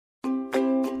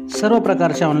सर्व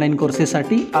प्रकारच्या ऑनलाईन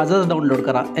कोर्सेससाठी आजच डाउनलोड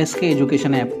करा SK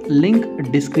एज्युकेशन ॲप. लिंक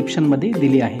डिस्क्रिप्शनमध्ये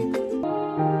दिली आहे.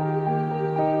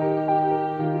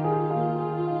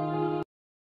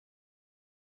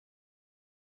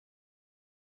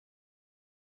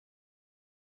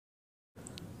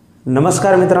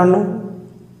 नमस्कार मित्रांनो,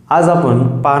 आज आपण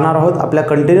पाहणार आहोत आपल्या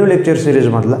कंटिन्यू लेक्चर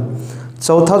सिरीजमधला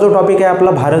चौथा जो टॉपिक आहे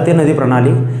आपला भारतीय नदी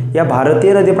प्रणाली. या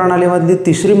भारतीय नदी प्रणालीमधली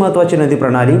तिसरी महत्त्वाची नदी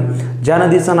प्रणाली, ज्या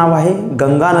नदीचं नाव आहे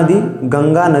गंगा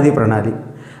नदी प्रणाली.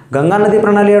 गंगा नदी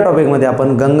प्रणाली या टॉपिकमध्ये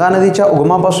आपण गंगा नदीच्या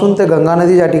उगमापासून ते गंगा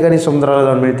नदी ज्या ठिकाणी समुद्राला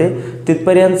जाऊन मिळते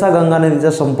तिथपर्यंतचा गंगा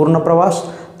नदीचा संपूर्ण प्रवास,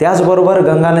 त्याचबरोबर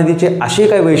गंगा नदीचे असे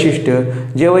काही वैशिष्ट्य,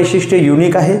 जे वैशिष्ट्य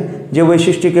युनिक आहे, जे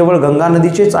वैशिष्ट्य केवळ गंगा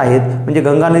नदीचेच आहेत, म्हणजे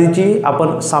गंगा नदीची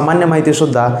आपण सामान्य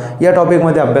माहितीसुद्धा या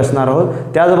टॉपिकमध्ये अभ्यासणार आहोत.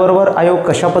 त्याचबरोबर आयोग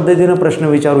कशा पद्धतीनं प्रश्न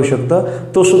विचारू शकतं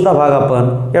तो सुद्धा भाग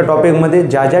आपण या टॉपिकमध्ये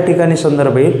ज्या ज्या ठिकाणी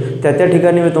संदर्भ येईल त्या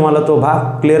ठिकाणी मी तुम्हाला तो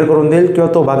भाग क्लिअर करून देईल किंवा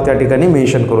तो भाग त्या ठिकाणी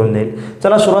मेन्शन करून देईल.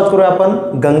 चला सुरुवात करूया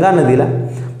आपण गंगा नदीला.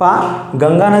 पहा,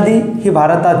 गंगा नदी ही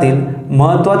भारतातील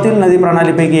महत्त्वातील नदी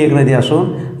प्रणालीपैकी एक नदी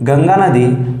असून गंगा नदी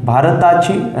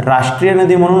भारताची राष्ट्रीय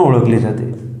नदी म्हणून ओळखली जाते.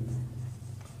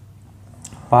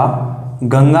 पहा,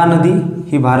 गंगा नदी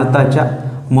ही भारताच्या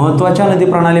महत्त्वाच्या नदी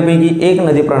प्रणालीपैकी एक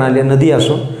नदी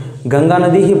असून गंगा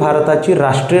नदी ही भारताची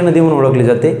राष्ट्रीय नदी म्हणून ओळखली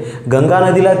जाते. गंगा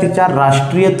नदीला तिच्या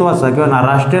राष्ट्रीयत्वाचा किंवा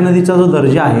राष्ट्रीय नदीचा जो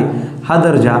दर्जा आहे हा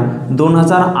दर्जा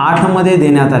 2008 मध्ये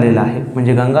देण्यात आलेला आहे.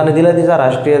 म्हणजे गंगा नदीला तिचा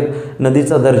राष्ट्रीय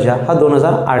नदीचा दर्जा हा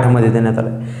 2008 मध्ये देण्यात आला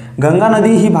आहे. गंगा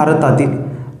नदी ही भारतातील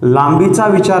लांबीचा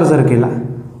विचार जर केला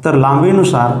तर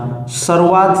लांबीनुसार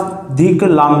सर्वाधिक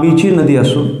लांबीची नदी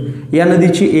असून या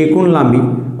नदीची एकूण लांबी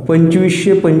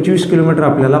 2525 किलोमीटर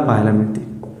आपल्याला पाहायला मिळते.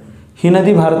 ही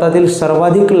नदी भारतातील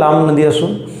सर्वाधिक लांब नदी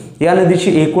असून या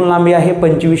नदीची एकूण लांबी आहे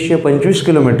 2525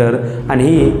 किलोमीटर आणि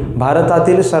ही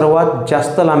भारतातील सर्वात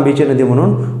जास्त लांबीची नदी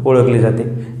म्हणून ओळखली जाते.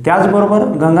 त्याचबरोबर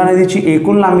गंगा नदीची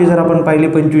एकूण लांबी जर आपण पाहिली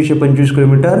 2525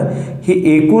 किलोमीटर, ही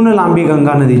एकूण लांबी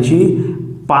गंगा नदीची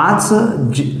 5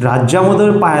 राज्यामध्ये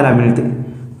पाहायला मिळते.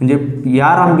 म्हणजे या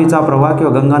लांबीचा प्रवाह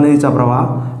किंवा गंगा नदीचा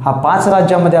प्रवाह हा 5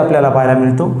 राज्यामध्ये आपल्याला पाहायला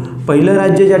मिळतो. पहिलं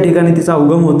राज्य ज्या ठिकाणी तिचा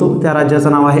उगम होतो त्या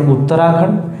राज्याचं नाव आहे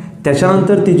उत्तराखंड.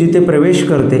 त्याच्यानंतर ती जिथे प्रवेश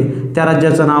करते त्या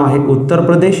राज्याचं नाव आहे उत्तर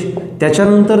प्रदेश.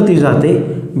 त्याच्यानंतर ती जाते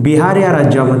बिहार या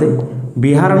राज्यामध्ये,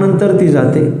 बिहारनंतर ती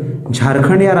जाते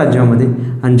झारखंड या राज्यामध्ये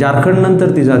आणि झारखंडनंतर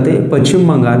ती जाते पश्चिम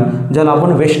बंगाल, ज्याला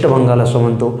आपण वेस्ट बंगाल असं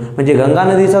म्हणतो. म्हणजे गंगा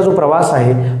नदीचा जो प्रवास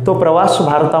आहे तो प्रवास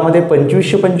भारतामध्ये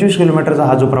 2525 किलोमीटरचा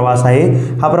हा जो प्रवास आहे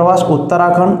हा प्रवास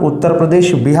उत्तराखंड, उत्तर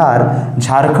प्रदेश, बिहार,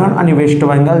 झारखंड आणि वेस्ट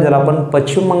बंगाल, ज्याला आपण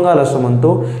पश्चिम बंगाल असं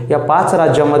म्हणतो, या 5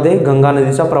 राज्यामध्ये गंगा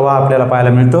नदीचा प्रवाह आपल्याला पाहायला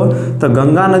मिळतो. तर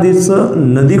गंगा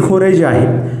नदीचं नदीखोरे जे आहे,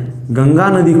 गंगा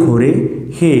नदीखोरे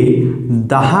हे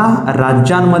 10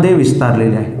 राज्यांमध्ये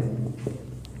विस्तारलेले आहे.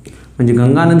 म्हणजे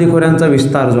गंगा नदी खोऱ्यांचा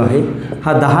विस्तार जो आहे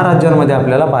हा 10 राज्यांमध्ये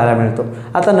आपल्याला पाहायला मिळतो.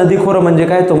 आता नदी खोरं म्हणजे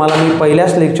काय तुम्हाला मी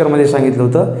पहिल्याच लेक्चरमध्ये सांगितलं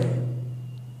होतं.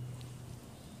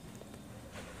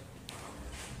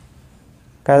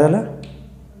 काय झालं?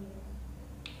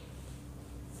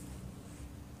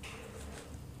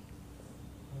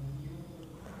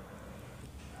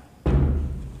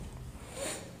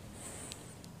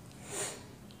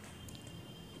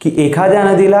 की एखाद्या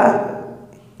नदीला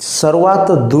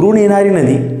सर्वात दुरून येणारी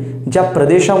नदी ज्या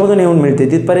प्रदेशामधून येऊन मिळते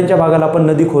तिथपर्यंतच्या भागाला आपण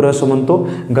नदी खोरं असं म्हणतो.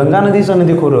 गंगा नदीचं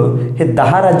नदी खोरं हे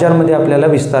 10 राज्यांमध्ये आपल्याला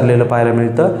विस्तारलेलं पाहायला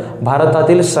मिळतं.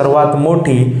 भारतातील सर्वात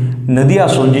मोठी नदी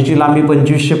असून जिची लांबी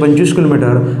 2525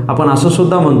 किलोमीटर, आपण असं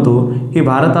सुद्धा म्हणतो ही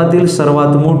भारतातील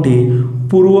सर्वात मोठी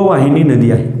पूर्ववाहिनी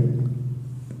नदी आहे.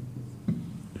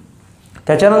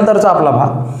 त्याच्यानंतरचा आपला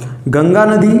भाग गंगा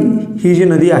नदी ही जी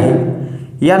नदी आहे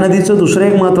या नदीचं दुसरं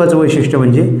एक महत्त्वाचं वैशिष्ट्य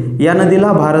म्हणजे या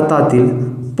नदीला भारतातील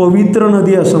पवित्र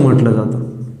नदी असं म्हटलं जातं.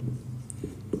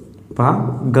 पहा,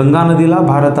 गंगा नदीला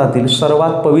भारतातील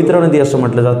सर्वात पवित्र नदी असं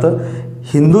म्हटलं जातं.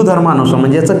 हिंदू धर्मानुसार,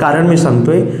 म्हणजे याचं कारण मी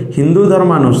सांगतोय, हिंदू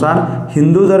धर्मानुसार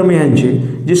हिंदू धर्मीयांचे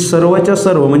जे सर्वच्या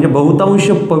सर्व म्हणजे बहुतांश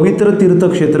पवित्र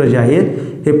तीर्थक्षेत्र जे आहेत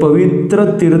हे पवित्र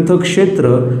तीर्थक्षेत्र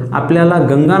आपल्याला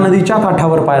गंगा नदीच्या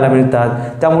काठावर पाहायला मिळतात.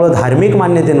 त्यामुळं धार्मिक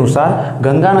मान्यतेनुसार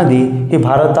गंगा नदी ही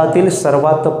भारतातील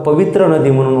सर्वात पवित्र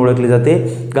नदी म्हणून ओळखली जाते.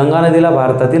 गंगा नदीला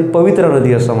भारतातील पवित्र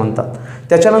नदी असं म्हणतात.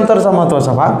 त्याच्यानंतरचा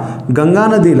महत्त्वाचा भाग गंगा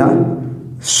नदीला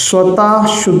स्वतः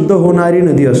शुद्ध होणारी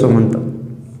नदी असं म्हणतात.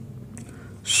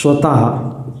 स्वतः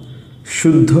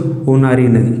शुद्ध होणारी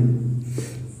नदी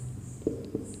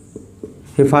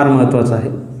हे फार महत्त्वाचं आहे,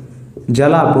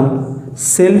 ज्याला आपण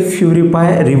सेल्फ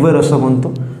प्युरिफाय रिव्हर असं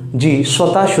म्हणतो, जी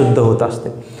स्वतः शुद्ध होत असते.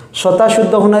 स्वतः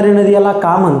शुद्ध होणारी नदी याला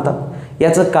का म्हणतात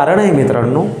याचं कारण आहे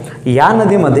मित्रांनो, या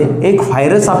नदीमध्ये एक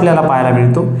व्हायरस आपल्याला पाहायला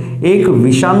मिळतो, एक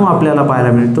विषाणू आपल्याला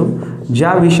पाहायला मिळतो,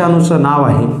 ज्या विषाणूचं नाव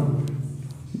आहे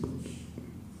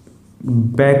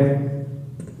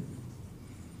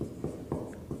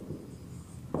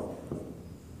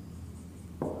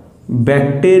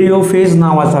बॅक्टेरियोफेज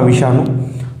नावाचा विषाणू,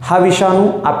 हा विषाणू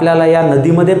आपल्याला या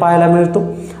नदीमध्ये पाहायला मिळतो.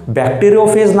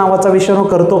 बॅक्टेरियोफेज नावाचा विषाणू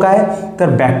करतो काय, तर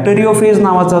बॅक्टेरियोफेज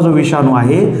नावाचा जो विषाणू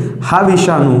आहे हा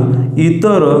विषाणू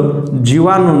इतर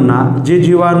जीवाणूंना, जे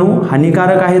जीवाणू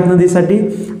हानिकारक आहेत नदीसाठी,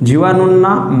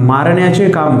 जीवाणूंना मारण्याचे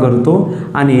काम करतो.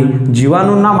 आणि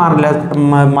जीवाणू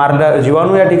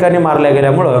या ठिकाणी मारल्या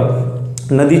गेल्यामुळं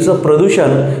नदीचं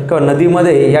प्रदूषण किंवा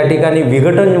नदीमध्ये या ठिकाणी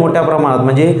विघटन मोठ्या प्रमाणात,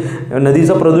 म्हणजे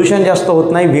नदीचं प्रदूषण जास्त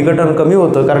होत नाही, विघटन कमी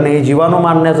होतं, कारण हे जीवाणू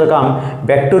मारण्याचं काम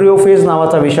बॅक्टेरियोफेज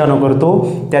नावाचा विषाणू करतो.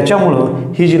 त्याच्यामुळं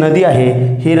ही जी नदी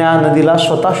आहे ही या नदीला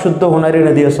स्वतः शुद्ध होणारी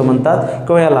नदी असं म्हणतात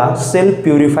किंवा याला सेल्फ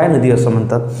प्युरिफाय नदी असं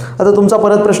म्हणतात. आता तुमचा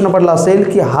परत प्रश्न पडला असेल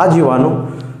की हा जीवाणू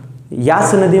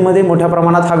याच नदीमध्ये मोठ्या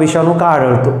प्रमाणात हा विषाणू का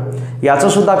आढळतो. याचं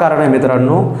सुद्धा कारण आहे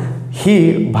मित्रांनो,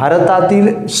 ही भारतातील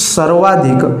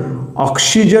सर्वाधिक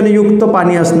ऑक्सिजनयुक्त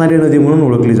पाणी असणारी नदी म्हणून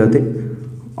ओळखली जाते.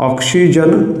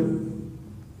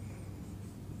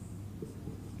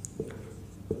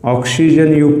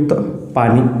 ऑक्सिजनयुक्त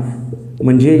पाणी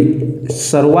म्हणजे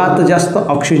सर्वात जास्त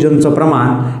ऑक्सिजनचं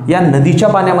प्रमाण या नदीच्या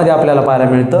पाण्यामध्ये आपल्याला पाहायला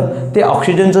मिळतं. ते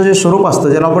ऑक्सिजनचं जे स्वरूप असतं,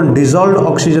 ज्याला आपण डिझॉल्व्ड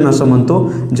ऑक्सिजन असं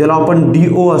म्हणतो, ज्याला आपण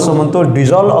DO असं म्हणतो,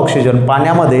 डिझॉल्व्ड ऑक्सिजन,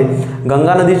 पाण्यामध्ये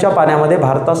गंगा नदीच्या पाण्यामध्ये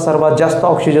भारतात सर्वात जास्त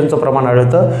ऑक्सिजनचं प्रमाण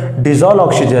आढळतं, डिझॉल्व्ड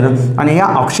ऑक्सिजन. आणि या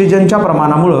ऑक्सिजनच्या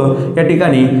प्रमाणामुळं या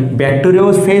ठिकाणी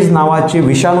बॅक्टेरियोफेज नावाचे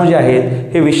विषाणू जे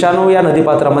आहेत हे विषाणू या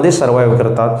नदीपात्रामध्ये सर्वाइव्ह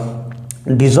करतात.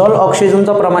 डिझॉल्व्ड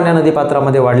ऑक्सिजनचं प्रमाण या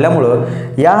नदीपात्रामध्ये वाढल्यामुळं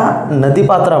या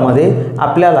नदीपात्रामध्ये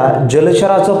आपल्याला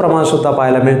जलचराचं प्रमाणसुद्धा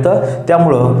पाहायला मिळतं.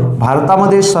 त्यामुळं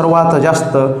भारतामध्ये सर्वात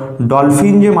जास्त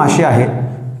डॉल्फिन जे मासे आहेत,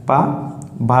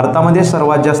 भारतामध्ये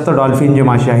सर्वात जास्त डॉल्फिन जे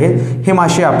मासे आहेत हे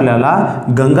मासे आपल्याला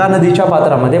गंगा नदीच्या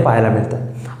पात्रामध्ये पाहायला मिळतात.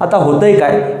 आता होतंय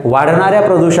काय, वाढणाऱ्या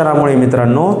प्रदूषणामुळे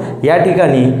मित्रांनो या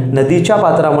ठिकाणी नदीच्या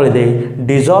पात्रामध्ये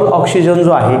डिझॉल्व्ड ऑक्सिजन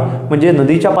जो आहे, म्हणजे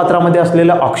नदीच्या पात्रामध्ये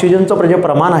असलेलं ऑक्सिजनचं जे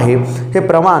प्रमाण आहे हे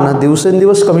प्रमाण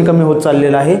दिवसेंदिवस कमी कमी होत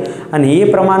चाललेलं आहे. आणि हे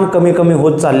प्रमाण कमी कमी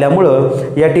होत चालल्यामुळं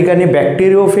या ठिकाणी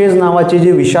बॅक्टेरियोफेज नावाचे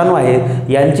जे विषाणू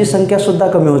आहेत यांची संख्यासुद्धा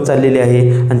कमी होत चाललेली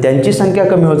आहे. आणि त्यांची संख्या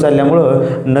कमी होत चालल्यामुळं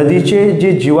नदीचे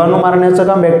जे जीवाणू मारण्याचं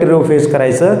काम बॅक्टेरियोफेज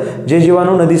करायचं, जे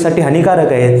जीवाणू नदीसाठी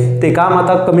हानिकारक आहेत ते काम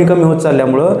आता कमी कमी होत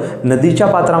चालल्यामुळं नदीच्या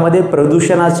पात्रामध्ये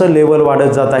प्रदूषणाचं लेवल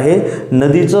वाढत जात आहे.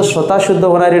 नदीचं स्वतः शुद्ध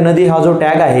होणारी नदी हा जो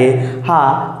टॅग आहे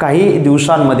हा काही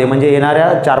दिवसांमध्ये, म्हणजे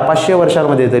येणाऱ्या 400-500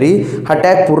 वर्षांमध्ये तरी हा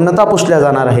टॅग पूर्णतः पुसला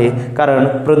जाणार आहे, कारण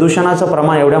प्रदूषणाचं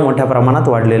प्रमाण एवढ्या मोठ्या प्रमाणात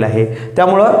वाढलेलं आहे.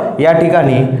 त्यामुळं या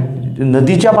ठिकाणी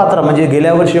नदीच्या पात्र, म्हणजे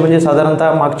गेल्या वर्षी, म्हणजे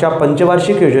साधारणतः मागच्या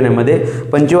पंचवार्षिक योजनेमध्ये,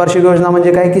 पंचवार्षिक योजना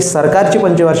म्हणजे काय की सरकारची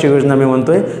पंचवार्षिक योजना मी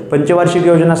म्हणतोय, पंचवार्षिक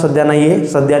योजना सध्या नाही आहे,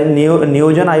 सध्या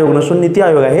नियोजन आयोग नसून नीती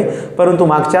आयोग आहे. परंतु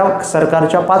मागच्या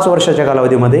सरकारच्या 5 वर्षाच्या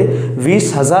कालावधीमध्ये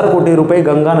 20,000 कोटी रुपये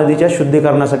गंगा नदीच्या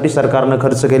शुद्धीकरणासाठी सरकारनं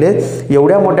खर्च केले.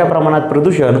 एवढ्या मोठ्या प्रमाणात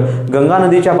प्रदूषण गंगा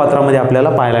नदीच्या पात्रामध्ये आपल्याला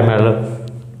पाहायला मिळालं.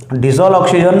 डिझॉल्व्ड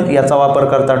ऑक्सिजन याचा वापर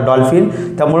करतात डॉल्फिन,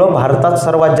 त्यामुळं भारतात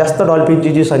सर्वात जास्त डॉल्फिनची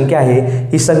जी संख्या आहे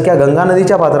ही संख्या गंगा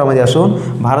नदीच्या पात्रामध्ये असून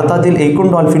भारतातील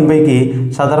एकूण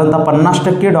डॉल्फिनपैकी साधारणतः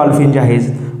 50% डॉल्फिन जे आहेत,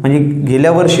 म्हणजे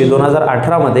गेल्या वर्षी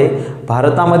 2018मध्ये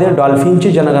भारतामध्ये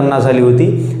डॉल्फिनची जनगणना झाली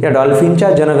होती. या डॉल्फिनच्या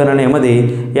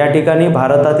जनगणनेमध्ये या ठिकाणी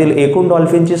भारतातील एकूण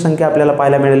डॉल्फिनची संख्या आपल्याला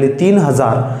पाहायला मिळाली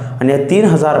 3000. आणि या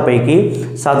 3000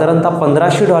 पैकी साधारणतः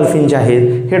 1500 डॉल्फिन जे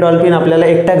आहेत हे डॉल्फिन आपल्याला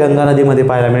एकट्या गंगा नदीमध्ये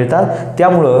पाहायला मिळतात.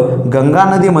 त्यामुळं गंगा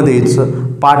नदीमध्येच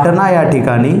पाटणा या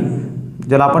ठिकाणी,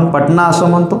 ज्याला आपण पटना असं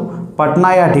म्हणतो,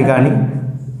 पटना या ठिकाणी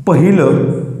पहिलं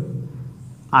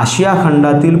आशिया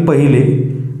खंडातील पहिले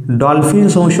डॉल्फिन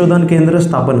संशोधन केंद्र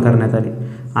स्थापन करण्यात आले.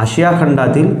 आशिया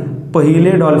खंडातील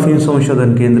पहिले डॉल्फिन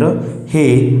संशोधन केंद्र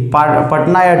हे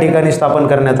पटना या ठिकाणी स्थापन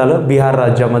करण्यात आलं, बिहार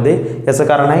राज्यामध्ये. याचं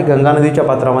कारण आहे गंगा नदीच्या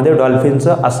पात्रामध्ये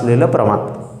डॉल्फिनचं असलेलं प्रमाण.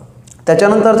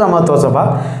 त्याच्यानंतरचा महत्त्वाचा भाग,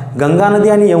 गंगा नदी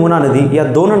आणि यमुना नदी या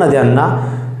दोन नद्यांना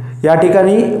या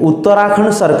ठिकाणी उत्तराखंड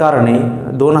सरकारने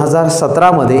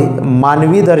 2017मध्ये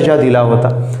मानवी दर्जा दिला होता.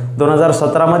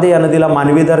 2017मध्ये या नदीला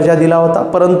मानवी दर्जा दिला होता,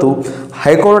 परंतु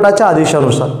हायकोर्टाच्या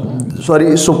आदेशानुसार,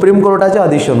 सुप्रीम कोर्टाच्या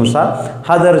आदेशानुसार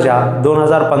हा दर्जा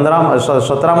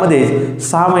 2017मध्ये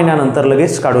 6 महिन्यानंतर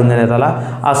लगेच काढून देण्यात आला.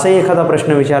 असाही एखादा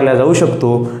प्रश्न विचारला जाऊ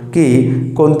शकतो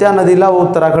की कोणत्या नदीला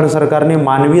उत्तराखंड सरकारने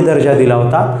मानवी दर्जा दिला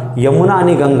होता. यमुना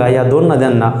आणि गंगा या दोन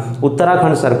नद्यांना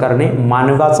उत्तराखंड सरकारने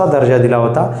मानवाचा दर्जा दिला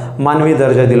होता, मानवी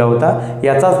दर्जा दिला होता.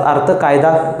 याचाच अर्थ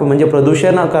कायदा, म्हणजे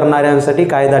प्रदूषण करणाऱ्यांसाठी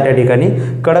कायदा त्या ठिकाणी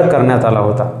कडक करण्यात आला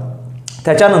होता.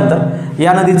 त्याच्यानंतर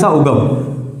या नदीचा उगम,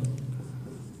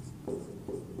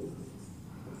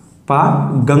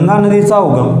 गंगा नदीचा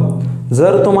उगम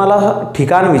जर तुम्हाला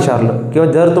ठिकाण विचारलं किंवा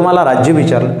जर तुम्हाला राज्य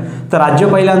विचारलं तर राज्य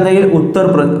पहिल्यांदा येईल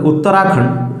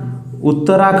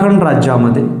उत्तराखंड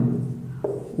राज्यामध्ये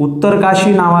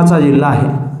उत्तरकाशी नावाचा जिल्हा आहे.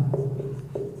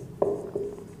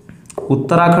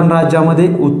 उत्तराखंड राज्यामध्ये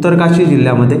उत्तरकाशी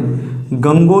जिल्ह्यामध्ये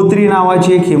गंगोत्री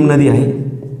नावाची एक हिमनदी आहे.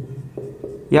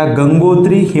 या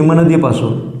गंगोत्री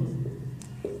हिमनदीपासून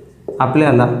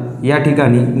आपल्याला या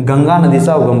ठिकाणी गंगा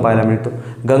नदीचा उगम पाहायला मिळतो.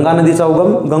 गंगा नदीचा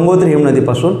उगम गंगोत्री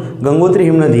हिमनदीपासून, गंगोत्री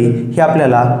हिमनदी ही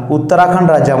आपल्याला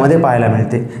उत्तराखंड राज्यामध्ये पाहायला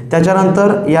मिळते.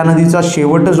 त्याच्यानंतर या नदीचा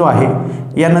शेवट जो आहे,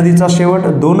 या नदीचा शेवट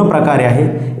दोन प्रकारे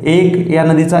आहे. या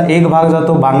नदीचा एक भाग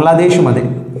जातो बांगलादेशमध्ये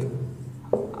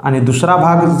आणि दुसरा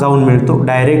भाग जाऊन मिळतो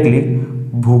डायरेक्टली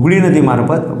भुगळी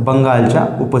नदीमार्फत बंगालच्या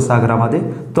उपसागरामध्ये.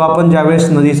 तो आपण ज्यावेळेस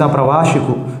नदीचा प्रवाह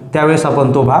शिकू त्यावेळेस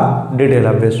आपण तो भाग डिटेल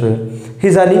अभ्यास होईल. ही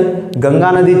झाली गंगा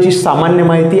नदीची सामान्य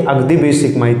माहिती, अगदी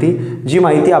बेसिक माहिती, जी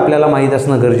माहिती आपल्याला माहीत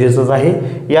असणं गरजेचंच आहे.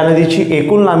 या नदीची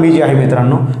एकूण लांबी जी आहे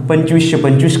मित्रांनो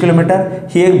 2525 किलोमीटर.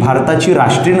 ही एक भारताची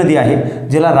राष्ट्रीय नदी आहे,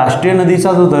 जिला राष्ट्रीय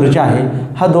नदीचा जो दर्जा आहे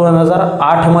हा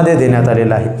 2008मध्ये देण्यात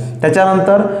आलेला आहे.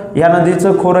 त्याच्यानंतर या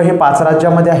नदीचं खोरं हे 5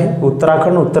 राज्यामध्ये आहे.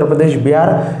 उत्तराखंड, उत्तर प्रदेश,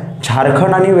 बिहार,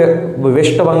 झारखंड आणि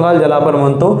वेस्ट बंगाल, ज्याला आपण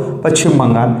म्हणतो पश्चिम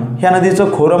बंगाल. ह्या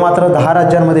नदीचं खोरं मात्र 10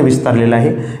 राज्यांमध्ये विस्तारलेलं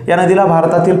आहे. या नदीला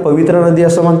भारतातील पवित्र नदी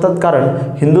असं म्हणतात, कारण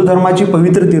हिंदू धर्माची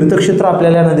पवित्र तीर्थक्षेत्र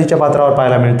आपल्याला या नदीच्या पात्रावर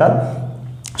पाहायला मिळतात.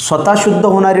 स्वतः शुद्ध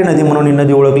होणारी नदी म्हणून ही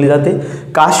नदी ओळखली जाते.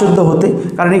 का शुद्ध होते?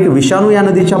 कारण एक विषाणू या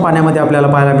नदीच्या पाण्यामध्ये आपल्याला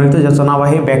पाहायला मिळतो, ज्याचं नाव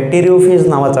आहे बॅक्टेरियोफेज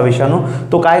नावाचा विषाणू.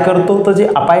 तो काय करतो तर जे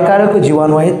अपायकारक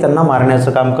जीवाणू आहेत त्यांना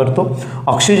मारण्याचं काम करतो.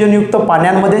 ऑक्सिजनयुक्त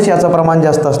पाण्यांमध्येच याचं प्रमाण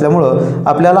जास्त असल्यामुळं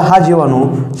आपल्याला हा जीवाणू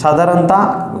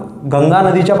साधारणतः गंगा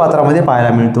नदीच्या पात्रामध्ये पाहायला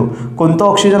मिळतो. कोणतं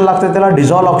ऑक्सिजन लागतं त्याला?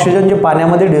 डिझॉल्व ऑक्सिजन, जे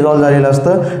पाण्यामध्ये डिझॉल्व झालेलं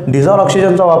असतं. डिझॉल्व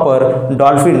ऑक्सिजनचा वापर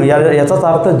डॉल्फिन याचाच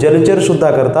अर्थ जलचर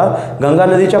सुद्धा करतात. गंगा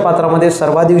नदीच्या पात्रामध्ये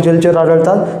सर्वाधिक जलचर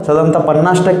आढळतात. साधारणतः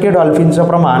 50% डॉल्फिनचं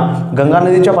प्रमाण गंगा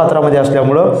नदीच्या पात्रामध्ये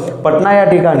असल्यामुळं पटना या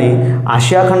ठिकाणी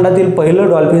आशिया खंडातील पहिलं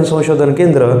डॉल्फिन संशोधन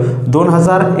केंद्र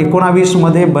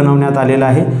 2019मध्ये बनवण्यात आलेलं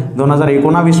आहे.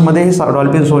 2019मध्ये हे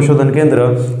डॉल्फिन संशोधन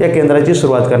केंद्र, या केंद्राची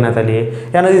सुरुवात करण्यात आली आहे.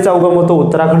 या नदीचा उगम होतो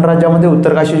उत्तराखंड राज्यामध्ये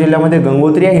उत्तरकाशी जिल्ह्यामध्ये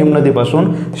गंगोत्री या हिमनदीपासून,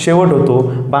 शेवट होतो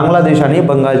बांगलादेश आणि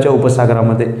बंगालच्या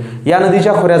उपसागरामध्ये. या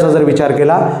नदीच्या खोऱ्याचा जर विचार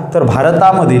केला तर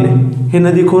भारतामधील हे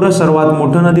नदीखोरं सर्वात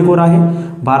मोठं नदीखोरं आहे.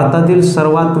 भारतातील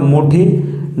सर्वात मोठे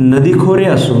नदीखोरे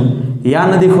असून या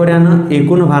नदीखोऱ्यानं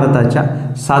एकूण भारताच्या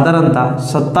साधारणतः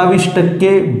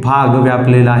 27% भाग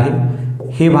व्यापलेला आहे.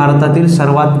 हे भारतातील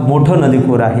सर्वात मोठं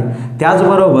नदीखोरं आहे.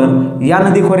 त्याचबरोबर या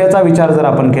नदीखोऱ्याचा विचार जर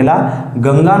आपण केला,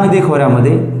 गंगा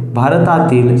नदीखोऱ्यामध्ये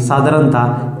भारतातील साधारणतः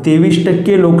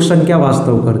 23% लोकसंख्या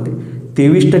वास्तव करते.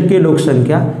 23%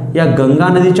 लोकसंख्या या गंगा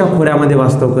नदीच्या खोऱ्यामध्ये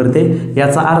वास्तव करते.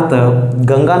 याचा अर्थ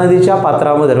गंगा नदीच्या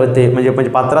पात्रामध्ये म्हणजे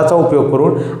पात्राचा उपयोग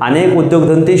करून अनेक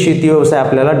उद्योगधंदे, शेती व्यवसाय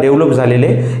आपल्याला डेव्हलप झालेले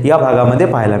या भागामध्ये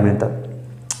पाहायला मिळतात.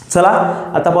 चला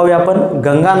आता पाहूया आपण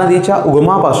गंगा नदीच्या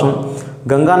उगमापासून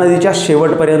गंगा नदीच्या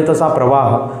शेवटपर्यंतचा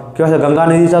प्रवाह किंवा गंगा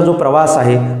नदीचा जो प्रवास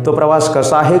आहे तो प्रवास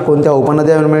कसा आहे, कोणत्या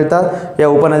उपनद्या मिळतात, या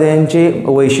उपनद्यांची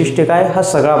वैशिष्ट्ये काय, हा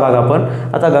सगळा भाग आपण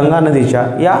आता गंगा नदीच्या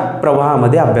या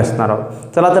प्रवाहामध्ये अभ्यासणार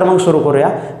आहोत. चला तर मग सुरू करूया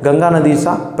गंगा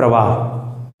नदीचा प्रवाह.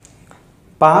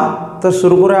 पहा तर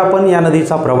सुरू करूया आपण या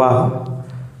नदीचा प्रवाह.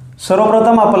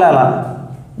 सर्वप्रथम आपल्याला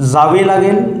जावे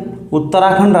लागेल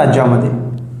उत्तराखंड राज्यामध्ये.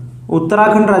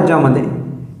 उत्तराखंड राज्यामध्ये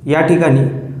या ठिकाणी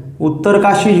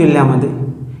उत्तरकाशी जिल्ह्यामध्ये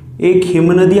एक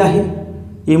हिमनदी आहे.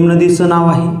 हिमनदीचं नाव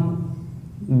आहे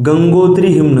गंगोत्री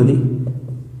हिमनदी.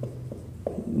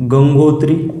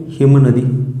 गंगोत्री हिमनदी.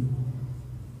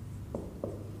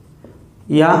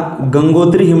 या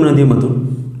गंगोत्री हिमनदीमधून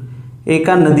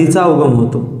एका नदीचा उगम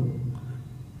होतो.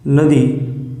 नदी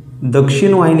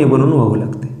दक्षिण वाहिनी बनून वाहू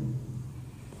लागते.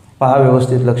 पहा,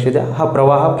 व्यवस्थित लक्ष द्या, हा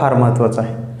प्रवाह फार महत्त्वाचा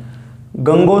आहे.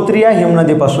 गंगोत्री या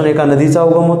हिमनदीपासून एका नदीचा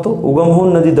उगम होतो. उगम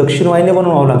होऊन नदी दक्षिण वाहिनी बनून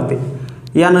वाहू लागते.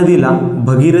 या नदीला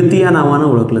भगीरथी या नावानं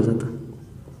ओळखलं जातं.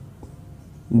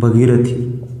 भगीरथी.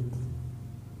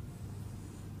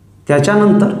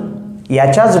 त्याच्यानंतर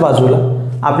याच्याच बाजूला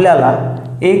आपल्याला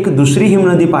एक दुसरी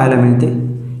हिमनदी पाहायला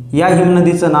मिळते. या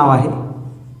हिमनदीचं नाव आहे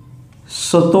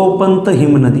सतोपंत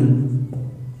हिमनदी.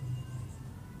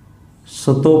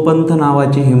 सतोपंत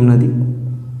नावाची हिमनदी.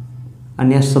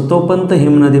 आणि या सतोपंत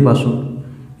हिमनदीपासून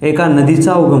एका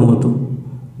नदीचा उगम होतो.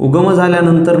 उगम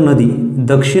झाल्यानंतर नदी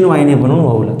दक्षिण वाहिनी बनून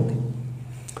वाहू लागते.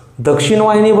 दक्षिण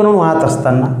वाहिनी बनून वाहत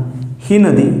असताना ही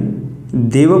नदी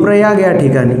देवप्रयाग या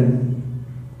ठिकाणी,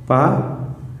 पहा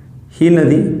ही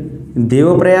नदी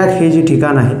देवप्रयाग हे जे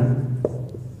ठिकाण आहे,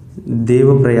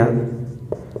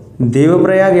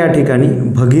 देवप्रयाग या ठिकाणी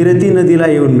भगीरथी नदीला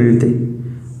येऊन मिळते.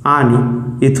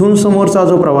 आणि इथून समोरचा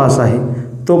जो प्रवास आहे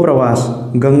तो प्रवास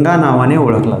गंगा नावाने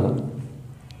ओळखला जातो.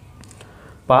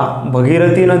 पहा,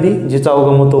 भगीरथी नदी जिचा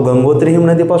उगम होतो गंगोत्री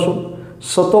हिमनदीपासून,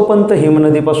 सतोपंत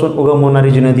हिमनदीपासून उगम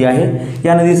होणारी जी नदी आहे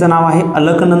या नदीचं नाव आहे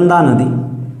अलकनंदा नदी.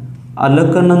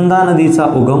 अलकनंदा नदीचा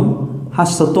उगम हा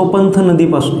सतोपंत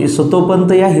नदीपासून,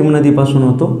 सतोपंत या हिमनदीपासून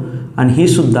होतो आणि ही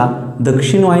सुद्धा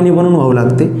दक्षिण वाहिनी बनून वाहू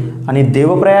लागते आणि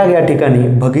देवप्रयाग या ठिकाणी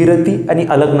भगीरथी आणि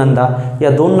अलकनंदा या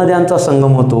दोन नद्यांचा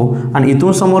संगम होतो आणि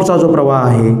इथून समोरचा जो प्रवाह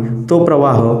आहे तो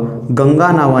प्रवाह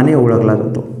गंगा नावाने ओळखला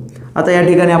जातो. आता या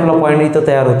ठिकाणी आपला पॉईंट इथं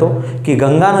तयार होतो की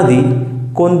गंगा नदी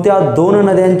कोणत्या दोन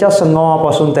नद्यांच्या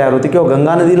संगमापासून तयार होते किंवा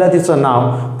गंगा नदीला तिचं नाव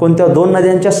कोणत्या दोन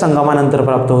नद्यांच्या संगमानंतर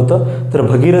प्राप्त होतं, तर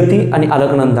भगीरथी आणि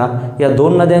अलकनंदा या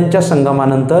दोन नद्यांच्या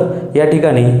संगमानंतर या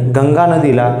ठिकाणी गंगा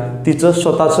नदीला तिचं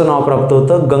स्वतःचं नाव प्राप्त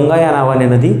होतं. गंगा या नावाने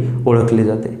नदी ओळखली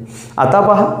जाते. आता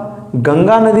पहा,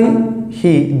 गंगा नदी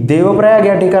ही देवप्रयाग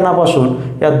या ठिकाणापासून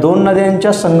या दोन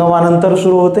नद्यांच्या संगमानंतर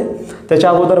सुरू होते. त्याच्या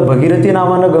अगोदर भगीरथी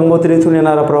नावानं गंगोत्री येथून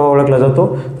येणारा प्रवाह ओळखला जातो,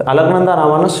 तर अलकनंदा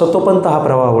नावानं सतोपंत हा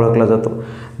प्रवाह ओळखला जातो.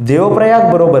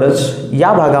 देवप्रयाग बरोबरच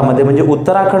या भागामध्ये म्हणजे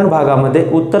उत्तराखंड भागामध्ये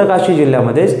उत्तर काशी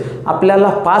जिल्ह्यामध्येच आपल्याला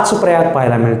 5 प्रयाग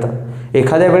पाहायला मिळतात.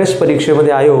 एखाद्या वेळेस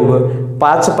परीक्षेमध्ये आयोग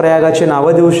 5 प्रयागाची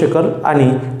नावं देऊ शकेल आणि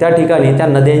त्या ठिकाणी त्या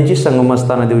नद्यांची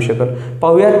संगमस्थानं देऊ शकेल.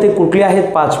 पाहूयात ते कुठले आहेत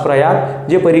 5 प्रयाग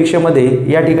जे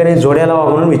परीक्षेमध्ये या ठिकाणी जोड्या लावा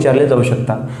म्हणून विचारले जाऊ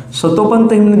शकतात.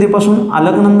 सतोपंत हिमनदीपासून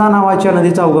अलकनंदा नावाच्या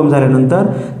नदीचा उगम झाल्यानंतर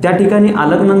त्या ठिकाणी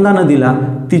अलकनंदा नदीला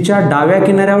तिच्या डाव्या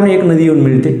किनाऱ्यावरून एक नदी येऊन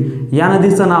मिळते. या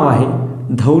नदीचं नाव आहे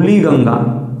धौली गंगा.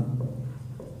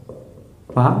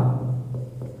 पहा,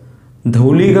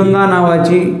 धौली गंगा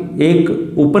नावाची एक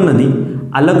उपनदी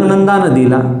अलकनंदा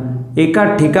नदीला एका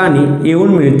ठिकाणी येऊन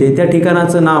मिळते. त्या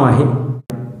ठिकाणाचं नाव आहे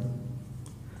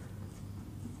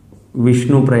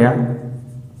विष्णुप्रयाग.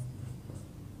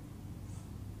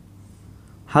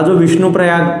 हा जो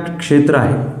विष्णुप्रयाग क्षेत्र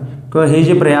आहे किंवा हे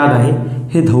जे प्रयाग आहे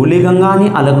हे धौली गंगा आणि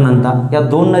अलकनंदा या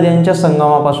दोन नद्यांच्या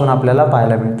संगमापासून आपल्याला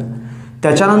पाहायला मिळतं.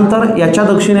 त्याच्यानंतर याच्या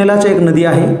दक्षिणेलाच एक नदी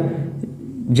आहे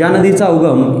ज्या नदीचा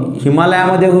उगम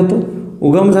हिमालयामध्ये होतो.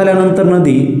 उगम झाल्यानंतर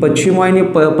नदी पश्चिम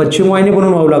वाहिनी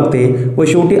बनून वाहू लागते व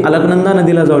शेवटी अलकनंदा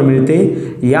नदीला जाऊन मिळते.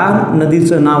 या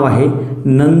नदीचं नाव आहे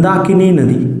नंदाकिनी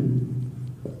नदी.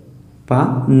 पहा,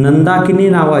 नंदाकिनी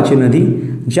नावाची नदी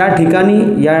ज्या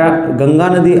ठिकाणी या गंगा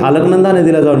नदी अलकनंदा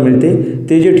नदीला जाऊन मिळते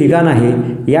ते जे ठिकाण आहे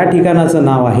या ठिकाणाचं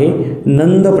नाव आहे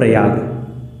नंदप्रयाग.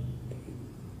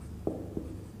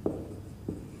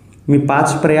 मी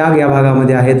 5 प्रयाग या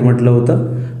भागामध्ये आहेत म्हटलं होतं.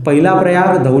 पहिला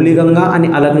प्रयाग धौली गंगा आणि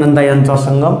अलकनंदा यांचा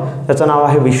संगम, त्याचं नाव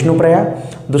आहे विष्णुप्रयाग.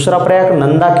 दुसरा प्रयाग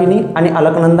नंदाकिनी आणि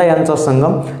अलकनंदा यांचा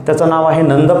संगम, त्याचं नाव आहे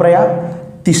नंदप्रयाग.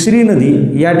 तिसरी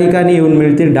नदी या ठिकाणी येऊन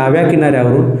मिळते डाव्या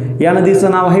किनाऱ्यावरून. या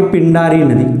नदीचं नाव आहे पिंडारी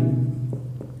नदी.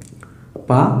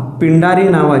 पहा, पिंडारी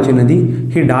नावाची नदी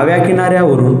ही डाव्या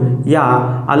किनाऱ्यावरून या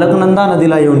अलकनंदा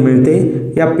नदीला येऊन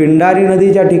मिळते. या पिंडारी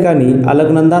नदी ज्या ठिकाणी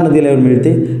अलकनंदा नदीला येऊन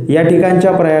मिळते या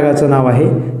ठिकाणच्या प्रयागाचं नाव आहे,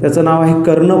 त्याचं नाव आहे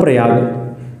कर्णप्रयाग.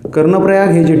 कर्णप्रयाग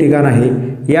हे जे ठिकाण आहे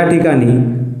या ठिकाणी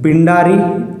पिंडारी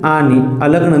आणि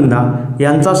अलकनंदा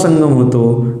यांचा संगम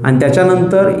होतो आणि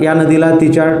त्याच्यानंतर या नदीला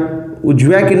तिच्या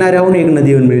उजव्या किनाऱ्याहून एक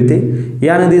नदी येऊन मिळते.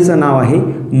 या नदीचं नाव आहे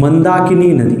मंदाकिनी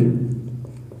नदी.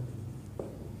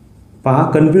 पहा,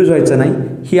 कन्फ्यूज व्हायचं नाही,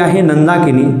 ही आहे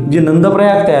नंदाकिनी जी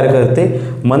नंदप्रयाग तयार करते.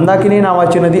 मंदाकिनी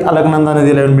नावाची नदी अलकनंदा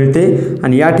नदीला येऊन मिळते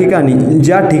आणि या ठिकाणी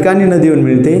ज्या ठिकाणी नदी येऊन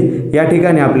मिळते या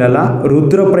ठिकाणी आपल्याला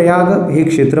रुद्रप्रयाग हे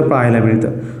क्षेत्र पाहायला मिळतं.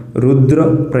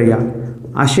 रुद्रप्रयाग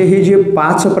असे हे जे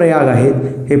 5 प्रयाग आहेत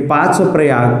हे 5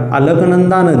 प्रयाग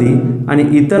अलकनंदा नदी आणि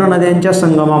इतर नद्यांच्या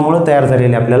संगमामुळे तयार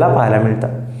झालेले आपल्याला पाहायला मिळतात.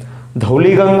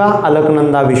 धौली गंगा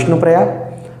अलकनंदा विष्णुप्रयाग,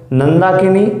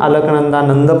 नंदाकिनी अलकनंदा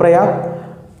नंदप्रयाग,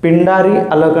 पिंडारी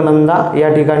अलकनंदा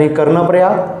या ठिकाणी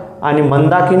कर्णप्रयाग आणि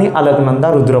मंदाकिनी अलकनंदा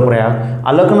रुद्रप्रयाग.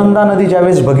 अलकनंदा नदी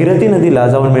ज्यावेळेस भगीरथी नदीला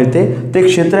जाऊन मिळते ते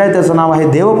क्षेत्र आहे त्याचं नाव आहे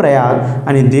देवप्रयाग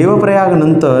आणि देवप्रयाग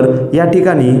नंतर या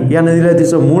ठिकाणी या नदीला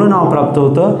तिचं मूळ नाव प्राप्त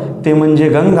होतं ते म्हणजे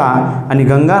गंगा आणि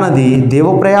गंगा नदी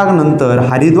देवप्रयाग नंतर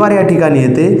हरिद्वार या ठिकाणी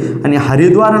येते आणि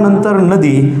हरिद्वार नंतर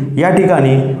नदी या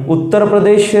ठिकाणी उत्तर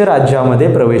प्रदेश राज्यामध्ये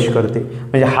प्रवेश करते.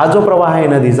 म्हणजे हा जो प्रवाह आहे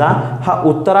नदीचा हा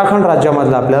उत्तराखंड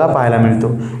राज्यामधला आपल्याला पाहायला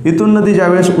मिळतो. इथून नदी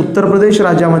ज्यावेळेस उत्तर प्रदेश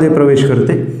राज्यामध्ये प्रवेश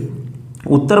करते,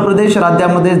 उत्तर प्रदेश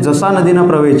राज्यामध्ये जसा नदीनं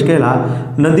प्रवेश केला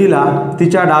नदीला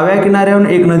तिच्या डाव्या किनाऱ्यावरून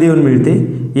एक नदी येऊन मिळते.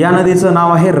 या नदीचं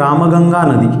नाव आहे रामगंगा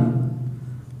नदी.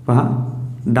 पहा,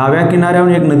 डाव्या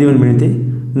किनाऱ्यावरून एक नदी येऊन मिळते,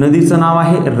 नदीचं नाव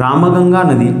आहे रामगंगा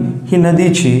नदी. ही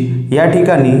नदीची या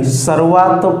ठिकाणी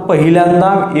सर्वात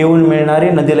पहिल्यांदा येऊन मिळणारी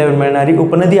नदीला येऊन मिळणारी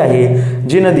उपनदी आहे.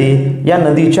 जी नदी या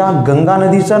नदीच्या गंगा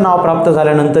नदीचं नाव प्राप्त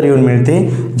झाल्यानंतर येऊन मिळते.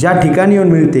 ज्या ठिकाणी येऊन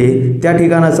मिळते त्या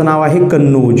ठिकाणाचं नाव आहे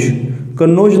कन्नौज.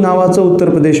 कन्नौज नावाचं उत्तर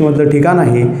प्रदेशमधलं ठिकाण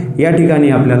आहे. या ठिकाणी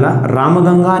आपल्याला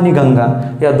रामगंगा आणि गंगा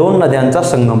या दोन नद्यांचा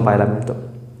संगम पाहायला मिळतो.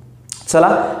 चला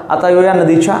आता येऊया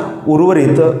नदीच्या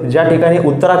उर्वरित ज्या ठिकाणी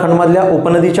उत्तराखंडमधल्या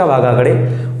उपनदीच्या भागाकडे.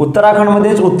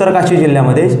 उत्तराखंडमध्येच उत्तरकाशी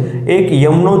जिल्ह्यामध्येच एक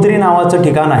यमुनोत्री नावाचं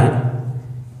ठिकाण आहे.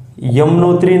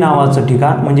 यमुनोत्री नावाचं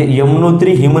ठिकाण म्हणजे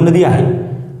यमुनोत्री हिमनदी आहे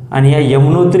आणि या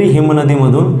यमुनोत्री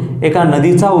हिमनदीमधून एका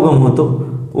नदीचा उगम होतो.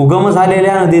 उगम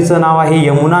झालेल्या नदीचं नाव आहे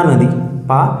यमुना नदी.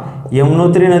 पहा,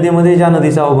 यमुनोत्री नदीमध्ये ज्या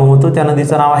नदीचा उगम होतो त्या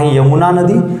नदीचं नाव आहे यमुना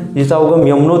नदी, जिचा उगम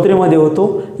यमुनोत्रीमध्ये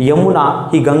होतो. यमुना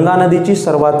ही गंगा नदीची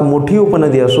सर्वात मोठी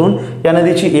उपनदी असून या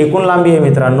नदीची एकूण लांबी आहे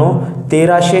मित्रांनो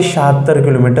 1376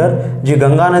 किलोमीटर, जी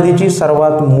गंगा नदीची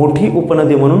सर्वात मोठी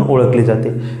उपनदी म्हणून ओळखली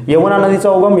जाते. यमुना नदीचा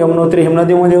उगम यमुनोत्री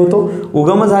हिमनदीमध्ये होतो.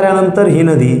 उगम झाल्यानंतर ही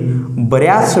नदी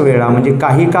बऱ्याच वेळा म्हणजे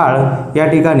काही काळ या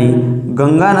ठिकाणी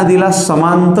गंगा नदीला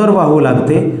समांतर वाहू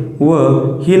लागते व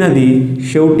ही नदी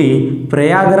शेवटी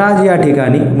प्रयागराज या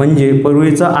ठिकाणी म्हणजे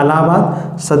पूर्वीचं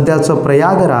अलाहाबाद सध्याचं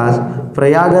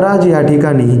प्रयागराज या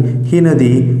ठिकाणी ही नदी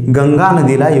गंगा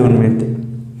नदीला येऊन मिळते.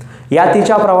 या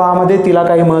तिच्या प्रवाहामध्ये तिला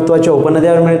काही महत्त्वाच्या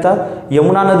उपनद्या मिळतात.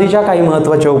 यमुना नदीच्या काही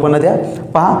महत्त्वाच्या उपनद्या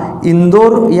पहा,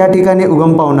 इंदोर या ठिकाणी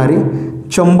उगम पावणारी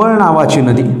चंबळ नावाची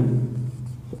नदी.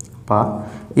 पहा,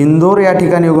 इंदोर या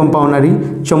ठिकाणी उगम पावणारी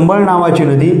चंबळ नावाची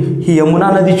नदी ही यमुना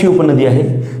नदीची उपनदी आहे.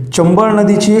 चंबळ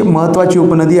नदीची महत्त्वाची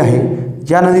उपनदी आहे,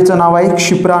 ज्या नदीचं नाव आहे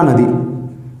क्षिप्रा नदी.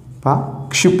 पहा,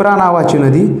 क्षिप्रा नावाची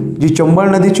नदी जी चंबळ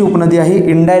नदीची उपनदी आहे,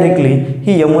 इनडायरेक्टली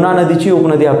ही यमुना नदीची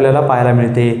उपनदी आपल्याला पाहायला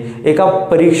मिळते. एका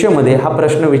परीक्षेमध्ये हा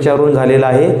प्रश्न विचारून झालेला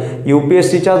आहे.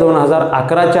 UPSCच्या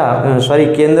 2011च्या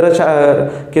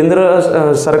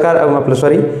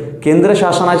केंद्र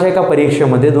शासनाच्या एका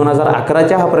परीक्षेमध्ये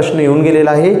 2011च्या हा प्रश्न येऊन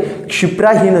गेलेला आहे.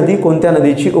 क्षिप्रा ही नदी कोणत्या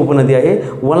नदीची उपनदी आहे?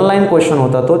 1 लाईन क्वेश्चन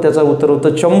होता तो. त्याचं उत्तर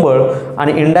होतं चंबळ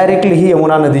आणि इनडायरेक्टली ही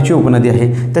यमुना नदीची उपनदी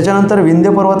आहे. त्याच्यानंतर विंध्य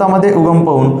पर्वतामध्ये उगम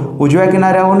पाहून उजव्या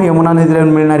किनाऱ्याहून यमुना नदीला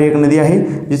मिळणारी एक नदी आहे,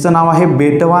 जिचं नाव आहे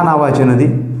बेटवा नावाची नदी.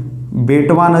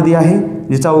 बेटवा नदी आहे,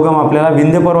 जिचा उगम आपल्याला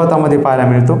विंध्य पर्वतामध्ये पाहायला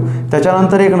मिळतो.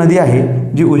 त्याच्यानंतर एक नदी आहे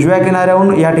जी उजव्या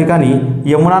किनाऱ्याहून या ठिकाणी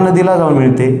यमुना नदीला जाऊन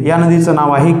मिळते. या नदीचं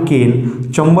नाव आहे केन.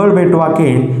 चंबळ, बेटवा,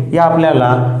 केन या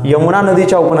आपल्याला यमुना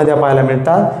नदीच्या उपनद्या पाहायला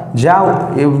मिळतात,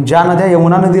 ज्या नद्या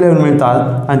यमुना नदीला येऊन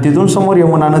मिळतात आणि तिथून समोर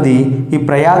यमुना नदी ही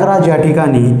प्रयागराज या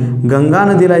ठिकाणी गंगा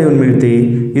नदीला येऊन मिळते.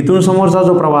 इथून समोरचा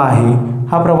जो प्रवाह आहे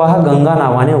हा प्रवाह गंगा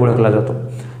नावाने ओळखला जातो.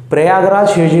 प्रयागराज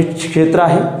हे जे क्षेत्र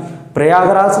आहे,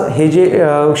 प्रयागराज हे जे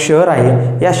शहर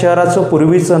आहे, या शहराचं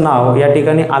पूर्वीचं नाव या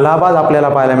ठिकाणी अलाहाबाद आपल्याला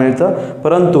पाहायला मिळतं,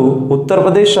 परंतु उत्तर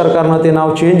प्रदेश सरकारनं ते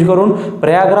नाव चेंज करून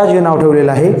प्रयागराज हे नाव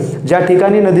ठेवलेलं आहे. ज्या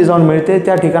ठिकाणी नदी जाऊन मिळते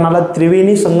त्या ठिकाणाला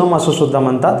त्रिवेणी संगम असं सुद्धा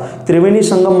म्हणतात. त्रिवेणी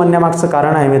संगम म्हणण्यामागचं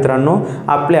कारण आहे मित्रांनो,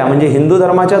 आपल्या म्हणजे हिंदू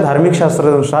धर्माच्या धार्मिक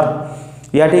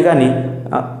शास्त्रानुसार या ठिकाणी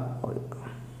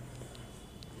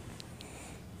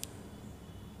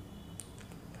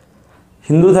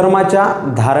हिंदू धर्माच्या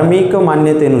धार्मिक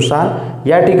मान्यतेनुसार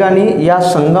या ठिकाणी या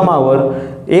संगमावर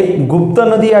एक गुप्त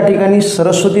नदी या ठिकाणी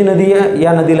सरस्वती नदी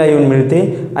या नदीला येऊन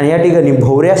मिळते आणि या ठिकाणी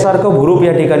भोवऱ्यासारखं भूरूप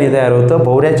या ठिकाणी तयार होतं,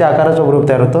 भोवऱ्याच्या आकाराचं भूरूप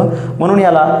तयार होतं, म्हणून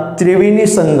याला त्रिवेणी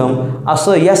संगम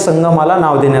असं या संगमाला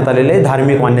नाव देण्यात आलेले आहे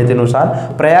धार्मिक मान्यतेनुसार.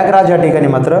 प्रयागराज या ठिकाणी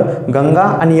मात्र गंगा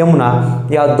आणि यमुना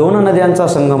या 2 नद्यांचा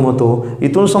संगम होतो.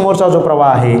 इथून समोरचा जो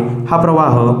प्रवाह आहे हा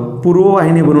प्रवाह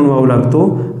पूर्ववाहिनी बनून वाहू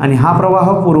लागतो आणि हा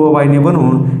प्रवाह पूर्ववाहिनी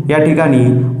बनून या ठिकाणी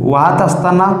वाहत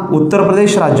असताना उत्तर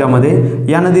प्रदेश राज्यामध्ये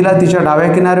या नदीला तिच्या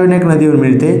डाव्या किनाऱ्यावरून एक नदी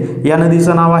मिळते. या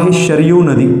नदीचं नाव आहे शरयू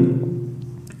नदी.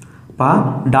 पहा,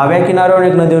 डाव्या किनाऱ्यावर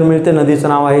एक नदीवर मिळते, नदीचं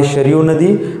नाव आहे शरयू नदी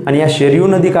आणि या शरयू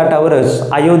नदी काठावरच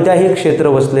अयोध्या हे क्षेत्र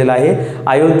वसलेलं आहे.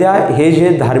 अयोध्या हे जे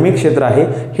धार्मिक क्षेत्र आहे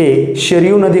हे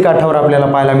शरयू नदी काठावर आपल्याला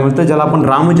पाहायला मिळतं, ज्याला आपण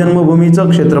रामजन्मभूमीचं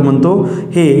क्षेत्र म्हणतो.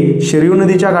 हे शरयू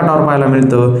नदीच्या काठावर पाहायला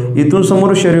मिळतं. इथून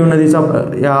समोर शरयू नदीचा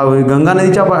गंगा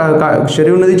नदीच्या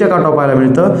शरयू नदीच्या काठावर पाहायला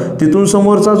मिळतं. तिथून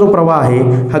समोरचा जो प्रवाह आहे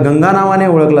हा गंगा नावाने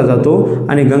ओळखला जातो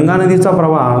आणि गंगा नदीचा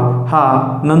प्रवाह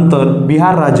हा नंतर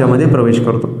बिहार राज्यामध्ये प्रवेश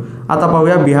करतो. आता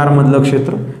पाहूया बिहारमधलं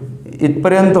क्षेत्र.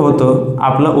 इथपर्यंत होतं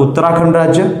आपलं उत्तराखंड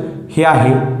राज्य, हे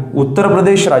आहे उत्तर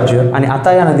प्रदेश राज्य आणि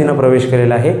आता या नदीनं प्रवेश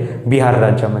केलेला आहे बिहार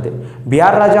राज्यामध्ये.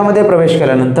 बिहार राज्यामध्ये प्रवेश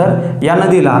केल्यानंतर या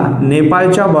नदीला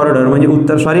नेपाळच्या बॉर्डर म्हणजे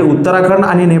उत्तराखंड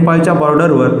आणि नेपाळच्या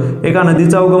बॉर्डरवर एका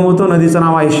नदीचा उगम होतो. नदीचं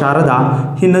नाव आहे शारदा.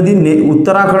 ही नदी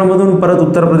उत्तराखंडमधून परत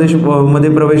उत्तर प्रदेशमध्ये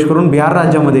प्रवेश करून बिहार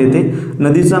राज्यामध्ये येते.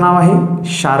 नदीचं नाव आहे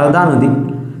शारदा नदी.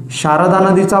 शारदा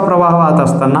नदीचा प्रवाह वाहत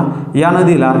असताना या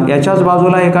नदीला याच्याच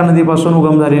बाजूला एका नदीपासून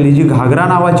उगम झालेली जी घागरा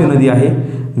नावाची नदी आहे,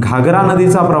 घागरा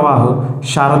नदीचा प्रवाह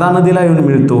शारदा नदीला येऊन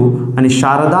मिळतो आणि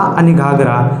शारदा आणि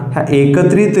घागरा ह्या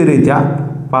एकत्रितरित्या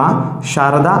पहा,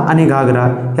 शारदा आणि घागरा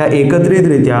ह्या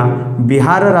एकत्रितरित्या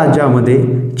बिहार राज्यामध्ये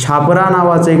छापरा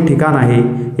नावाचं एक ठिकाण आहे.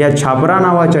 या छापरा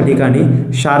नावाच्या ठिकाणी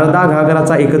शारदा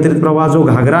घागराचा एकत्रित प्रवाह जो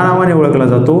घागरा नावाने ओळखला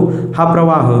जातो, हा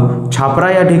प्रवाह छापरा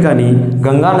या ठिकाणी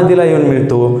गंगा नदीला येऊन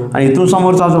मिळतो आणि इथून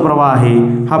समोरचा जो प्रवाह आहे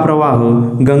हा प्रवाह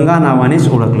गंगा नावानेच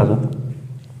ओळखला जातो.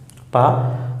 पहा,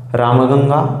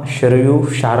 रामगंगा, शरयू,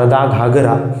 शारदा,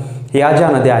 घागरा या ज्या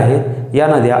नद्या आहेत या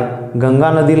नद्या गंगा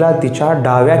नदीला तिच्या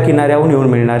डाव्या किनाऱ्याहून येऊन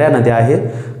मिळणाऱ्या नद्या आहेत.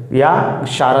 या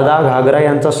शारदा घागरा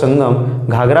यांचा संगम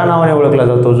घागरा नावाने ओळखला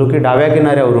जातो, जो की डाव्या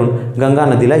किनाऱ्यावरून गंगा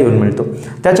नदीला येऊन मिळतो.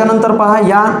 त्याच्यानंतर पहा,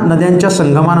 या नद्यांच्या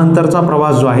संगमानंतरचा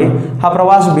प्रवास जो आहे हा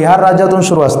प्रवास बिहार राज्यातून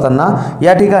सुरू असताना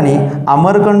या ठिकाणी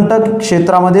अमरकंटक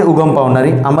क्षेत्रामध्ये उगम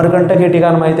पावणारी, अमरकंटक हे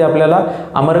ठिकाण माहिती आहे आपल्याला.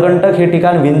 अमरकंटक हे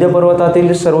ठिकाण विंध्य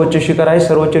पर्वतातील सर्वोच्च शिखर आहे,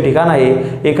 सर्वोच्च ठिकाण आहे.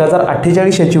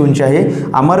 1048 याची उंची आहे.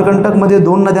 अमरकंटकमध्ये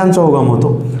 2 नद्यांचा उगम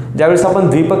होतो. ज्यावेळेस आपण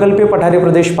द्वीपकल्पीय पठारी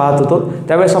प्रदेश पाहत होतो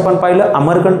त्यावेळेस आपण पाहिलं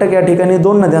अमरकंटक या ठिकाणी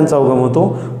 2 नद्यांचा उगम होतो.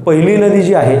 पहिली नदी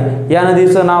जी आहे या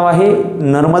नदीचं नाव आहे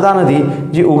नर्मदा नदी,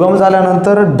 जी उगम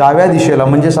झाल्यानंतर डाव्या दिशेला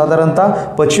म्हणजे साधारणतः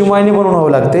पश्चिम वाहिनी बनून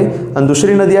व्हावं लागते. आणि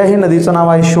दुसरी नदी आहे, नदीचं नाव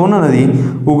आहे शोण नदी.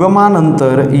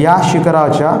 उगमानंतर या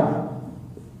शिखराच्या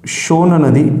शोण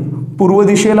नदी पूर्व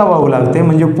दिशेला वाहू लागते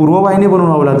म्हणजे पूर्व वाहिनी बनून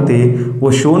व्हावं लागते व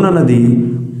शोण नदी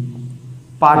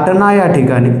पाटणा या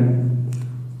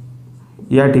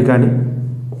ठिकाणी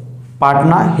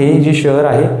पाटणा हे जे शहर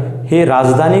आहे हे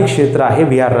राजधानी क्षेत्र आहे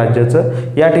बिहार राज्याचं.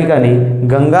 या ठिकाणी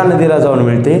गंगा नदीला जाऊन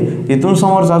मिळते. इथून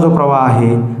समोरचा जो प्रवाह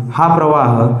आहे हा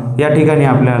प्रवाह या ठिकाणी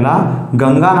आपल्याला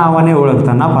गंगा नावाने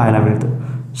ओळखताना पाहायला मिळतो.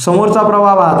 समोरचा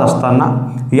प्रवाह वाहत असताना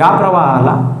या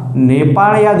प्रवाहाला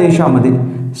नेपाळ या देशामध्ये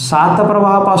 7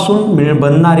 प्रवाहापासून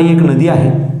बनणारी एक नदी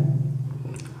आहे.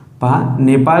 पहा,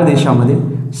 नेपाळ देशामध्ये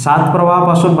 7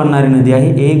 प्रवाहापासून बनणारी नदी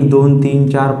आहे. 1 2 3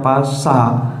 4 5 6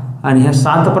 आणि ह्या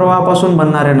 7 प्रवाहापासून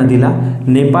बनणाऱ्या नदीला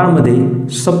नेपाळमध्ये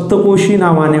सप्तकोशी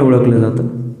नावाने ओळखलं जातं.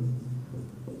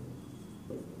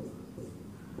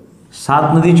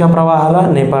 7 नदीच्या प्रवाहाला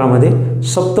नेपाळमध्ये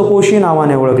सप्तकोशी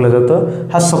नावाने ओळखलं जातं.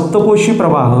 हा सप्तकोशी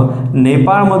प्रवाह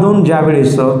नेपाळमधून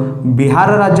ज्यावेळेस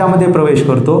बिहार राज्यामध्ये प्रवेश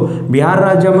करतो, बिहार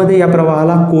राज्यामध्ये या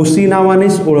प्रवाहाला कोसी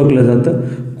नावानेच ओळखलं जातं.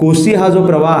 कोसी हा जो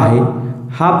प्रवाह आहे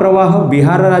हा प्रवाह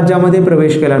बिहार राज्यामध्ये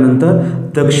प्रवेश केल्यानंतर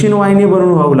दक्षिण वाहिनी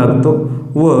बनून वाहू लागतो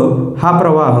व हा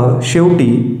प्रवाह शेवटी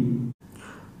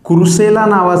कुर्सेला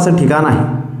नावाचं ठिकाण आहे.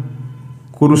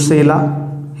 कुर्सेला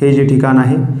हे जे ठिकाण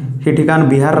आहे हे ठिकाण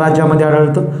बिहार राज्यामध्ये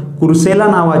आढळतं. कुर्सेला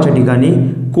नावाच्या ठिकाणी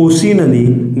कोसी नदी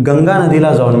गंगा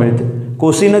नदीला जाऊन मिळते.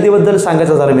 कोसी नदीबद्दल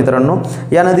सांगायचं झालं मित्रांनो,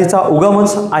 या नदीचा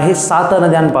उगमच आहे 7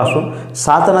 नद्यांपासून.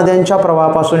 7 नद्यांच्या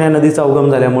प्रवाहापासून या नदीचा उगम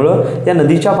झाल्यामुळं या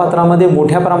नदीच्या पात्रामध्ये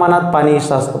मोठ्या प्रमाणात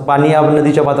पाणी या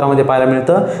नदीच्या पात्रामध्ये पाहायला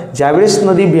मिळतं. ज्यावेळेस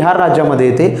नदी बिहार राज्यामध्ये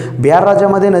येते, बिहार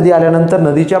राज्यामध्ये नदी आल्यानंतर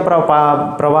नदीच्या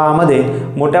प्रवाहामध्ये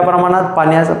मोठ्या प्रमाणात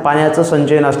पाण्याचं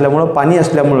संचयन असल्यामुळं, पाणी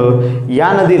असल्यामुळं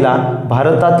या नदीला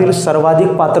भारतातील सर्वाधिक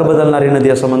पात्र बदलणारी नदी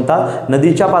असं म्हणतात.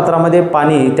 नदीच्या पात्रामध्ये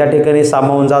पाणी त्या ठिकाणी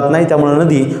सामावून जात नाही, त्यामुळे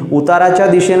नदी उताराच्या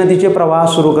दिशेने तिचे प्रवाह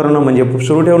सुरू करणं म्हणजे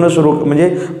म्हणजे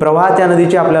प्रवाह त्या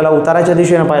नदीचे आपल्याला उताराच्या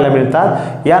दिशेने पाहायला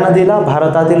मिळतात. या नदीला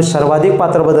भारतातील सर्वाधिक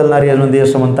पात्र बदलणारी नदी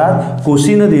असं म्हणतात.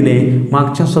 कोसी नदीने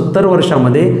मागच्या 70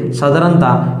 वर्षामध्ये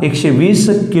साधारणतः 120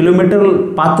 किलोमीटर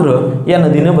पात्र या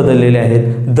नदीने बदललेले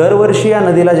आहेत. दरवर्षी या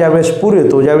नदीला ज्यावेळेस पूर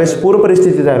येतो, ज्यावेळेस पूर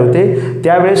परिस्थिती तयार होते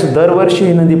त्यावेळेस दरवर्षी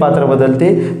ही नदी पात्र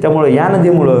बदलते. त्यामुळे या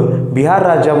नदीमुळं बिहार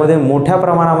राज्यामध्ये मोठ्या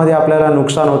प्रमाणामध्ये आपल्याला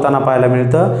नुकसान होताना पाहायला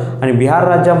मिळतं. आणि बिहार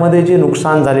राज्यामध्ये जे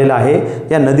नुकसान झालेलं आहे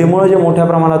या नदीमुळे जे मोठ्या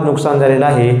प्रमाणात नुकसान झालेलं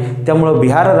आहे त्यामुळं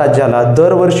बिहार राज्याला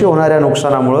दरवर्षी होणाऱ्या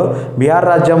नुकसानामुळं बिहार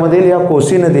राज्यामधील या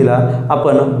कोसी नदीला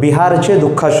आपण बिहारचे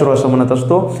दुःखाश्रू असं म्हणत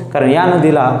असतो. कारण या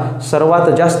नदीला सर्वात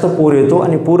जास्त पूर येतो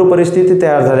आणि पूर परिस्थिती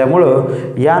तयार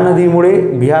झाल्यामुळं या नदीमुळे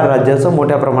बिहार राज्याचं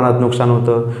मोठ्या प्रमाणात नुकसान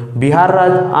होतं. बिहार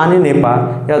आणि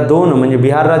नेपाळ या 2 म्हणजे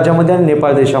बिहार राज्यामध्ये आणि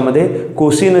नेपाळ देशामध्ये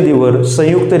कोसी नदीवर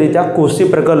संयुक्तरित्या कोसी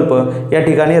प्रकल्प या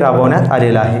ठिकाणी राबवण्यात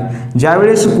आलेला आहे.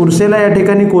 ज्यावेळेस कुर्सेला या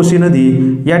ठिकाणी कोसी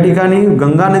नदी या ठिकाणी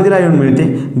गंगा नदीला येऊन मिळते.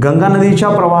 गंगा नदीच्या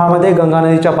प्रवाहामध्ये, गंगा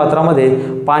नदीच्या पात्रामध्ये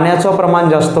पाण्याचं प्रमाण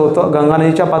जास्त होतं, गंगा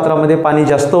नदीच्या पात्रामध्ये पाणी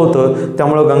जास्त होतं.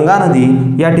 त्यामुळं गंगा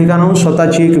नदी या ठिकाणाहून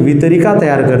स्वतःची एक वितरिका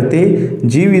तयार करते.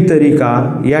 जी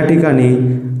वितरिका या ठिकाणी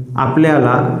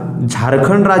आपल्याला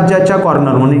झारखंड राज्याच्या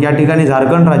कॉर्नर म्हणून या ठिकाणी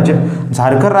झारखंड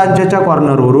राज्याच्या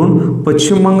कॉर्नरवरून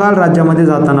पश्चिम बंगाल राज्यामध्ये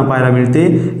जाताना पाहायला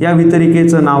मिळते. या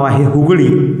वितरिकेचं नाव आहे हुगळी.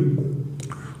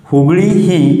 हुगळी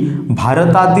ही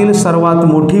भारतातील सर्वात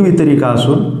मोठी वितरिका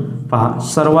असून, पहा,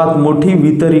 सर्वात मोठी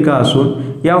वितरिका असून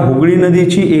या हुगळी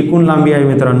नदीची एकूण लांबी आहे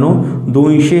मित्रांनो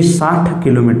 260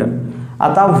 किलोमीटर.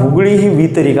 आता हुगळी ही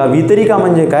वितरिका, वितरिका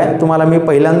म्हणजे काय तुम्हाला मी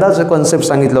पहिल्यांदाच कन्सेप्ट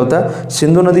सांगितलं होतं,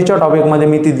 सिंधू नदीच्या टॉपिकमध्ये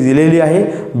मी ती दिलेली आहे.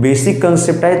 बेसिक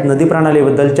कन्सेप्ट आहेत नदी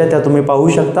प्रणालीबद्दलच्या, त्या तुम्ही पाहू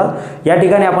शकता. या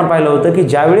ठिकाणी आपण पाहिलं होतं की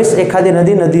ज्यावेळेस एखादी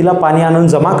नदी नदीला पाणी आणून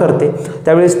जमा करते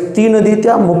त्यावेळेस ती नदी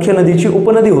त्या मुख्य नदीची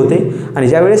उपनदी होते, आणि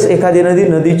ज्यावेळेस एखादी नदी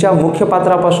नदीच्या मुख्य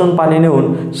पात्रापासून पाणी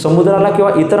नेऊन समुद्राला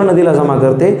किंवा इतर नदीला जमा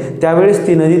करते त्यावेळेस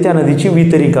ती नदी त्या नदीची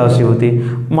वितरिका अशी होती.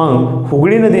 मग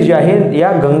हुगळी नदी जी आहे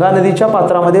या गंगा नदीच्या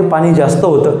पात्रामध्ये पाणी जास्त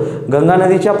होतं. गंगा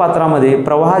नदीच्या पात्रामध्ये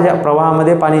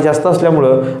प्रवाहामध्ये पाणी जास्त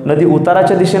असल्यामुळं नदी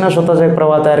उताराच्या दिशेनं स्वतःचा एक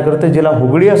प्रवाह तयार करते जिला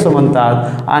हुगळी असं म्हणतात.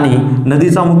 आणि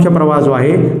नदीचा मुख्य प्रवाह जो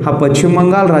आहे हा पश्चिम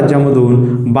बंगाल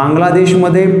राज्यामधून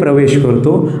बांगलादेशमध्ये प्रवेश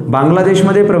करतो.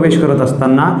 बांगलादेशमध्ये प्रवेश करत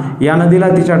असताना या नदीला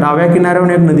तिच्या डाव्या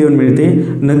किनाऱ्यावरून एक नदी येऊन मिळते.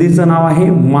 नदीचं नाव आहे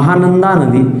महानंदा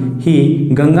नदी.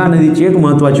 ही गंगा नदीची एक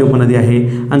महत्त्वाची उपनदी आहे.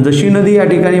 आणि जशी नदी या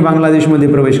ठिकाणी बांगलादेशमध्ये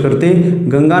प्रवेश करते,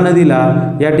 गंगा नदीला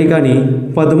या ठिकाणी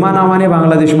पद्मा नावाने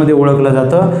बांगलादेशमध्ये ओळखलं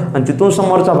जातं. आणि तिथून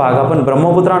समोरचा भाग आपण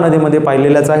ब्रह्मपुत्रा नदीमध्ये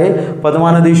पाहिलेलाच आहे.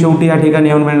 पद्मा नदी शेवटी या ठिकाणी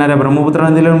येऊन मिळणाऱ्या ब्रह्मपुत्रा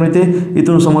नदीला मिळते.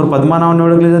 इथून समोर पद्मा नावाने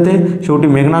ओळखली जाते. शेवटी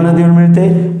मेघना नदी येऊन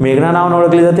मिळते, मेघना नावाने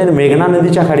ओळखली जाते. आणि मेघना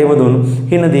नदीच्या खाडीमधून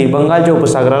ही नदी बंगालच्या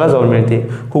उपसागराला जाऊन मिळते.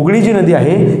 हुगळी जी नदी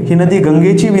आहे ही नदी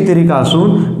गंगेची वितरिका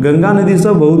असून गंगा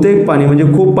नदीचं बहुतेक पाणी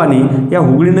म्हणजे खूप पाणी या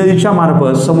हुगळी नदीच्या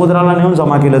मार्फत समुद्राला नेऊन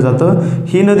जमा केलं जातं.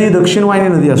 ही नदी दक्षिण वाहिनी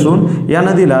नदी असून या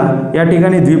नदीला या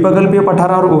ठिकाणी द्वीपकल्पीय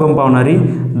पठारावर उगम पावणारी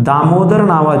दामोदर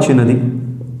नावाची नदी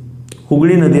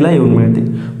हुगळी नदीला येऊन मिळते.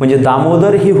 म्हणजे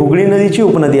दामोदर ही हुगळी नदीची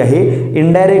उपनदी आहे.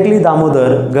 इनडायरेक्टली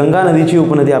दामोदर गंगा नदीची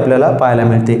उपनदी आपल्याला पाहायला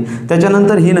मिळते.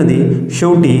 त्याच्यानंतर ही नदी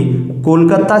शेवटी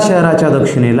कोलकाता शहराच्या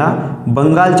दक्षिणेला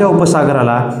बंगालच्या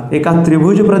उपसागराला एका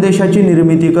त्रिभुज प्रदेशाची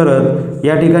निर्मिती करत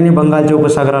या ठिकाणी बंगालच्या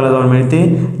उपसागराला जाऊन मिळते.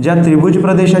 ज्या त्रिभुज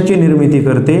प्रदेशाची निर्मिती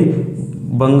करते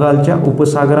बंगालच्या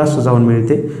उपसागरास जाऊन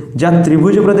मिळते. ज्या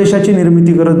त्रिभुज प्रदेशाची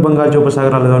निर्मिती करत बंगालच्या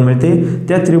उपसागराला जाऊन मिळते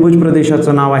त्या त्रिभुज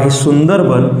प्रदेशाचं नाव आहे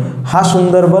सुंदरबन. हा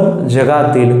सुंदरबन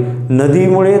जगातील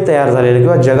नदीमुळे तयार झालेला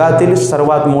किंवा जगातील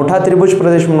सर्वात मोठा त्रिभुज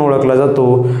प्रदेश म्हणून ओळखला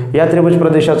जातो. या त्रिभुज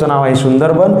प्रदेशाचं नाव आहे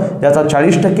सुंदरबन. याचा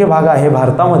 40% भाग आहे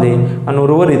भारतामध्ये आणि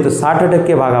उर्वरित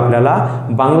 60% भाग आपल्याला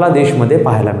बांगलादेशमध्ये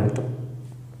पाहायला मिळतो.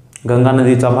 गंगा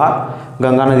नदीचा भाग,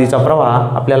 गंगा नदीचा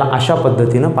प्रवाह आपल्याला अशा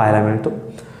पद्धतीनं पाहायला मिळतो.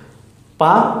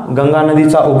 गंगा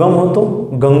नदीचा उगम होतो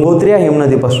गंगोत्री या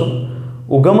हिमनदीपासून.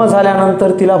 उगम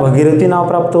झाल्यानंतर तिला भगीरथी नाव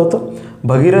प्राप्त होतं.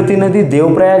 भगीरथी नदी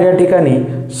देवप्रयाग या ठिकाणी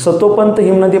सतोपंत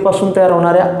हिमनदीपासून तयार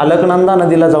होणाऱ्या अलकनंदा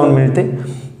नदीला जाऊन मिळते.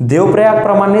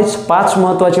 देवप्रयागप्रमाणेच 5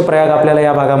 महत्त्वाचे प्रयाग आपल्याला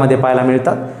या भागामध्ये पाहायला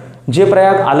मिळतात, जे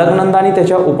प्रयाग अलकनंदा आणि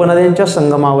त्याच्या उपनद्यांच्या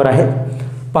संगमावर आहेत.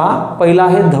 पहिला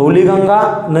आहे धौलीगंगा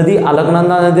नदी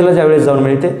अलकनंदा नदीला ज्यावेळेस जाऊन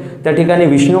मिळते त्या ठिकाणी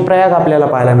विष्णुप्रयाग आपल्याला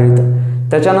पाहायला मिळतं.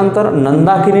 त्याच्यानंतर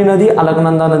नंदाकिनी नदी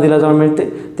अलकनंदा नदीला जाऊन मिळते,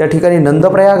 त्या ठिकाणी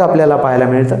नंदप्रयाग आपल्याला पाहायला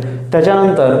मिळतं.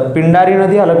 त्याच्यानंतर पिंडारी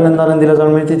नदी अलकनंदा नदीला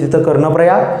जाऊन मिळते, तिथं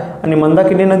कर्णप्रयाग. आणि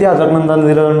मंदाकिनी नदी अलकनंदा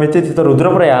नदीला जाऊन मिळते, तिथं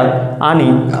रुद्रप्रयाग. आणि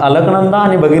अलकनंदा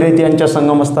आणि भगीरथी यांच्या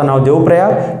संगमस्थान नाव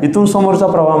देवप्रयाग. इथून समोरचा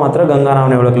प्रवाह मात्र गंगा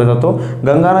नावाने ओळखला जातो.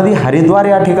 गंगा नदी हरिद्वार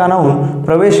या ठिकाणाहून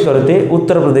प्रवेश करते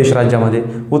उत्तर प्रदेश राज्यामध्ये.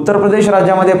 उत्तर प्रदेश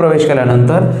राज्यामध्ये प्रवेश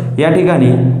केल्यानंतर या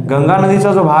ठिकाणी गंगा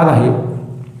नदीचा जो भाग आहे,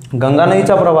 गंगा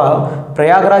नदीचा प्रवाह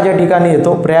प्रयागराज या ठिकाणी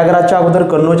येतो. प्रयागराजच्या अगोदर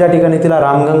कन्नौज या ठिकाणी तिला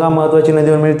रामगंगा महत्त्वाची नदी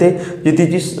येऊन मिळते, जी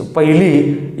तिची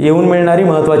पहिली येऊन मिळणारी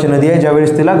महत्त्वाची नदी आहे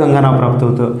ज्यावेळेस तिला गंगा नाव प्राप्त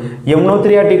होतं.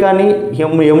 यमुनोत्री या ठिकाणी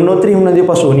यमुनोत्री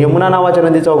हिमनदीपासून यमुना नावाच्या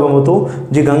नदीचा उगम होतो,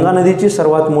 जी गंगा नदीची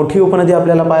सर्वात मोठी उपनदी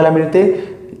आपल्याला पाहायला मिळते.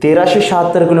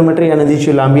 1376 किलोमीटर या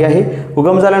नदीची लांबी आहे.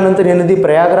 उगम झाल्यानंतर ही नदी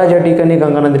प्रयागराज या ठिकाणी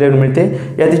गंगा नदीला मिळते.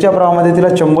 या तिच्या प्रवाहामध्ये तिला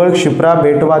चंबळ, क्षिप्रा,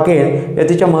 बेटवाकेन या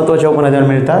तिच्या महत्त्वाच्या उपनद्या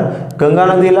मिळतात. गंगा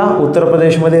नदीला उत्तर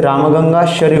प्रदेशमध्ये रामगंगा,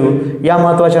 शरयू या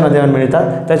महत्त्वाच्या नद्या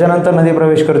मिळतात. त्याच्यानंतर नदी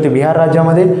प्रवेश करते बिहार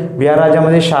राज्यामध्ये. बिहार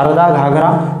राज्यामध्ये शारदा,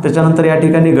 घाघरा, त्याच्यानंतर या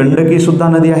ठिकाणी गंडकी सुद्धा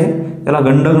नदी आहे, त्याला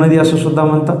गंडक नदी असं सुद्धा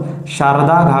म्हणतात.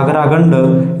 शारदा, घाघरा,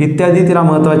 गंडक इत्यादी तिला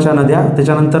महत्त्वाच्या नद्या.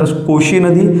 त्याच्यानंतर कोशी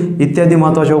नदी इत्यादी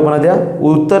महत्त्वाच्या उपनद्या.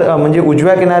 म्हणजे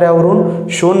उजव्या किनाऱ्यावरून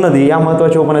शोण नदी या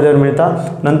महत्त्वाच्या उपनद्यावर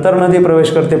मिळतात. नंतर नदी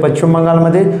प्रवेश करते पश्चिम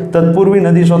बंगालमध्ये. तत्पूर्वी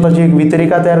नदी स्वतःची एक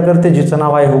वितरिका तयार करते जिचं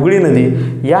नाव आहे हुगळी नदी.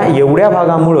 या एवढ्या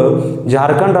भागामुळं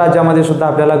झारखंड राज्यामध्ये सुद्धा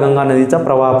आपल्याला गंगा नदीचा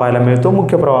प्रवाह पाहायला मिळतो,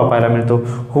 मुख्य प्रवाह पाहायला मिळतो.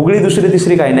 हुगळी दुसरी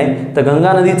तिसरी काही नाही तर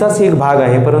गंगा नदीचाच एक भाग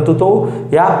आहे, परंतु तो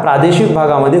या प्रादेशिक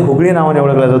भागामध्ये हुगळी नावाने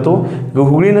ओळखला जातो.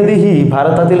 हुगळी नदी ही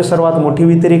भारतातील सर्वात मोठी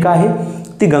वितरिका आहे.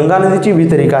 ती गंगा नदीची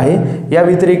वितरिका आहे. या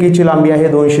वितरिकेची लांबी आहे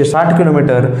 260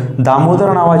 किलोमीटर.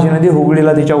 दामोदर नावाची नदी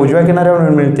हुगळीला तिच्या उजव्या किनाऱ्यावर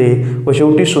मिळते व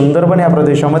शेवटी सुंदरबन या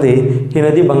प्रदेशामध्ये ही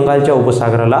नदी बंगालच्या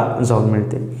उपसागराला जाऊन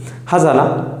मिळते. हा झाला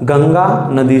गंगा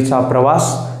नदीचा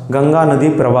प्रवास, गंगा नदी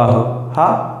प्रवाह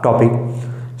हा टॉपिक.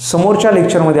 समोरच्या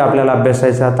लेक्चरमध्ये आपल्याला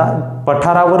अभ्यासायचा आता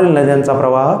पठारावरील नद्यांचा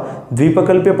प्रवाह,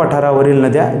 द्वीपकल्पीय पठारावरील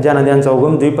नद्या, ज्या नद्यांचा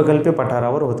उगम द्वीपकल्पीय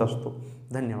पठारावर होत असतो.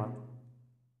 धन्यवाद.